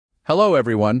Hello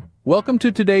everyone, welcome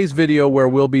to today's video where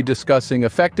we'll be discussing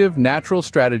effective natural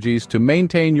strategies to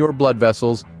maintain your blood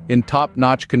vessels in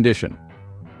top-notch condition.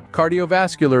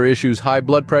 Cardiovascular issues, high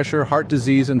blood pressure, heart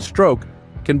disease, and stroke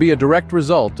can be a direct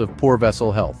result of poor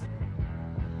vessel health.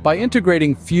 By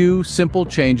integrating few, simple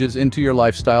changes into your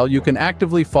lifestyle, you can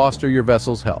actively foster your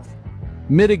vessel's health,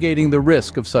 mitigating the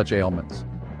risk of such ailments.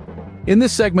 In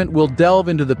this segment, we'll delve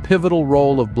into the pivotal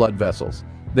role of blood vessels.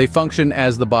 They function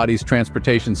as the body's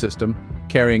transportation system,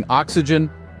 carrying oxygen,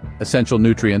 essential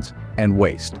nutrients, and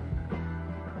waste.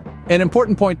 An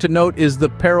important point to note is the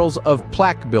perils of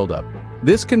plaque buildup.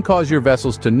 This can cause your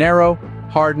vessels to narrow,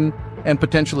 harden, and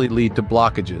potentially lead to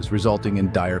blockages, resulting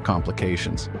in dire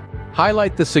complications.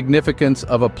 Highlight the significance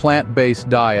of a plant-based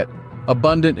diet,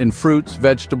 abundant in fruits,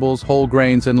 vegetables, whole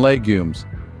grains, and legumes.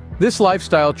 This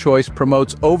lifestyle choice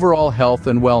promotes overall health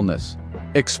and wellness.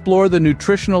 Explore the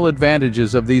nutritional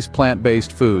advantages of these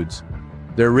plant-based foods.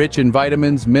 They're rich in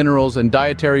vitamins, minerals, and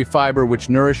dietary fiber which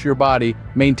nourish your body,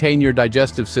 maintain your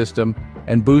digestive system,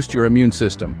 and boost your immune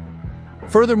system.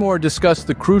 Furthermore, discuss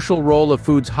the crucial role of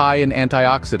foods high in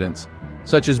antioxidants,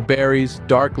 such as berries,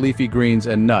 dark leafy greens,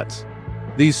 and nuts.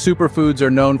 These superfoods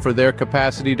are known for their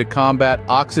capacity to combat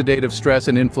oxidative stress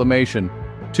and inflammation,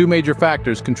 two major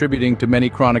factors contributing to many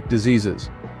chronic diseases.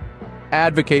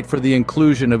 Advocate for the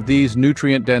inclusion of these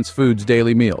nutrient-dense foods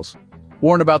daily meals.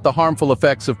 Warn about the harmful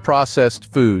effects of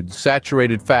processed foods,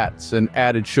 saturated fats, and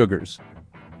added sugars,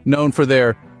 known for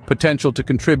their potential to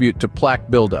contribute to plaque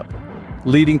buildup,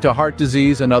 leading to heart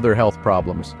disease and other health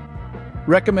problems.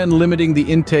 Recommend limiting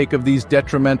the intake of these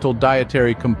detrimental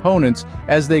dietary components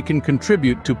as they can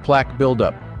contribute to plaque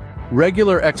buildup.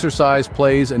 Regular exercise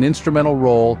plays an instrumental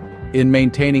role in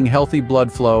maintaining healthy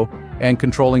blood flow and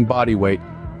controlling body weight,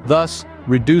 thus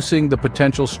reducing the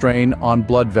potential strain on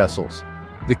blood vessels.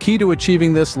 The key to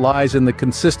achieving this lies in the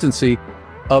consistency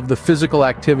of the physical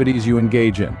activities you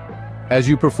engage in. As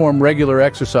you perform regular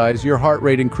exercise, your heart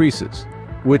rate increases,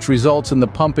 which results in the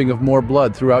pumping of more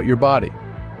blood throughout your body.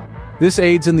 This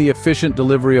aids in the efficient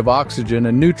delivery of oxygen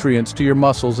and nutrients to your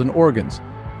muscles and organs,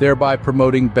 thereby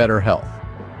promoting better health.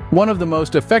 One of the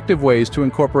most effective ways to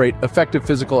incorporate effective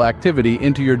physical activity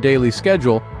into your daily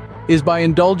schedule is by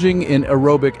indulging in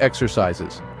aerobic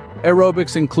exercises.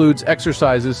 Aerobics includes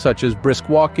exercises such as brisk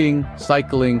walking,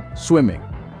 cycling, swimming.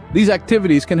 These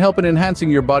activities can help in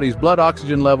enhancing your body's blood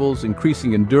oxygen levels,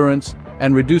 increasing endurance,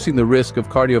 and reducing the risk of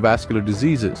cardiovascular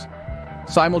diseases.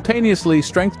 Simultaneously,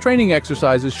 strength training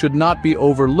exercises should not be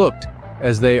overlooked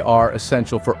as they are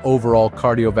essential for overall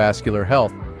cardiovascular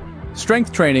health.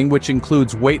 Strength training, which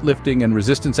includes weightlifting and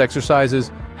resistance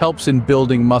exercises, helps in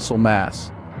building muscle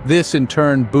mass. This, in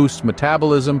turn, boosts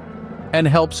metabolism and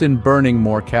helps in burning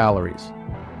more calories.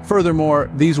 Furthermore,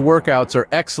 these workouts are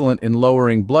excellent in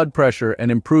lowering blood pressure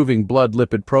and improving blood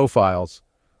lipid profiles.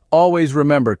 Always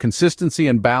remember, consistency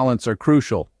and balance are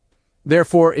crucial.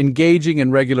 Therefore, engaging in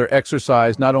regular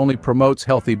exercise not only promotes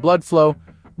healthy blood flow,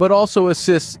 but also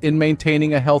assists in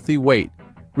maintaining a healthy weight,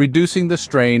 reducing the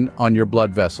strain on your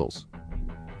blood vessels.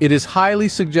 It is highly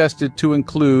suggested to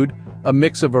include a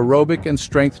mix of aerobic and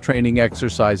strength training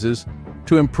exercises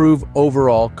to improve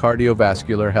overall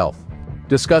cardiovascular health.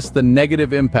 Discuss the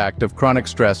negative impact of chronic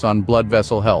stress on blood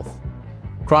vessel health.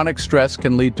 Chronic stress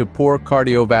can lead to poor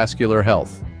cardiovascular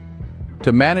health.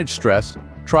 To manage stress,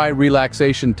 try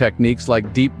relaxation techniques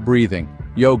like deep breathing,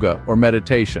 yoga, or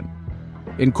meditation.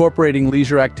 Incorporating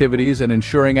leisure activities and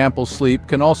ensuring ample sleep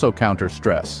can also counter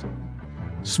stress.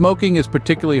 Smoking is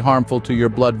particularly harmful to your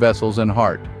blood vessels and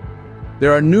heart.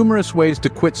 There are numerous ways to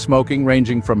quit smoking,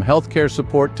 ranging from healthcare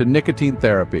support to nicotine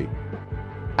therapy.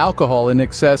 Alcohol in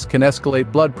excess can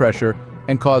escalate blood pressure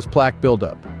and cause plaque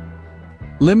buildup.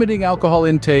 Limiting alcohol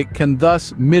intake can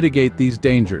thus mitigate these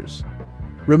dangers.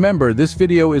 Remember, this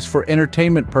video is for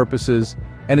entertainment purposes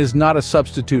and is not a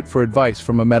substitute for advice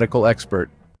from a medical expert.